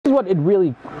is what it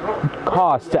really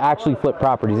costs to actually flip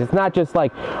properties. It's not just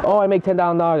like, oh, I make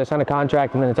 $10,000, I sign a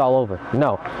contract, and then it's all over.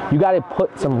 No, you got to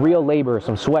put some real labor,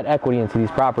 some sweat equity into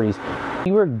these properties.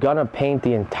 We were gonna paint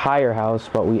the entire house,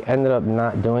 but we ended up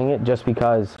not doing it just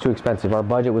because it's too expensive. Our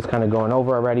budget was kind of going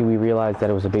over already. We realized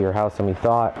that it was a bigger house than we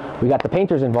thought. We got the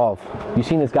painters involved. You've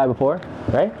seen this guy before,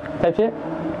 right? Type shit.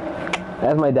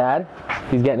 That's my dad.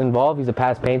 He's getting involved. He's a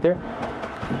past painter.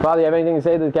 Father, you have anything to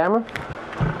say to the camera?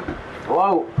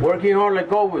 Wow, working hard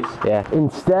like always. Yeah.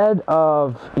 Instead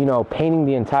of, you know, painting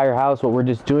the entire house, what we're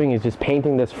just doing is just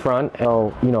painting this front.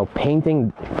 So, you know,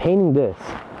 painting this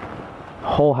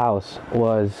whole house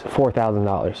was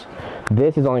 $4,000.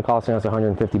 This is only costing us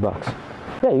 150 bucks.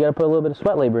 Yeah, you gotta put a little bit of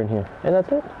sweat labor in here, and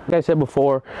that's it. Like I said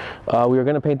before, we were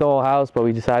gonna paint the whole house, but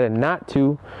we decided not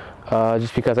to,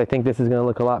 just because I think this is gonna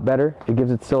look a lot better. It gives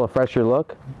it still a fresher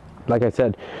look. Like I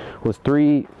said, it was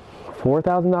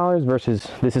 $4,000 versus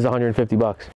this is 150 bucks.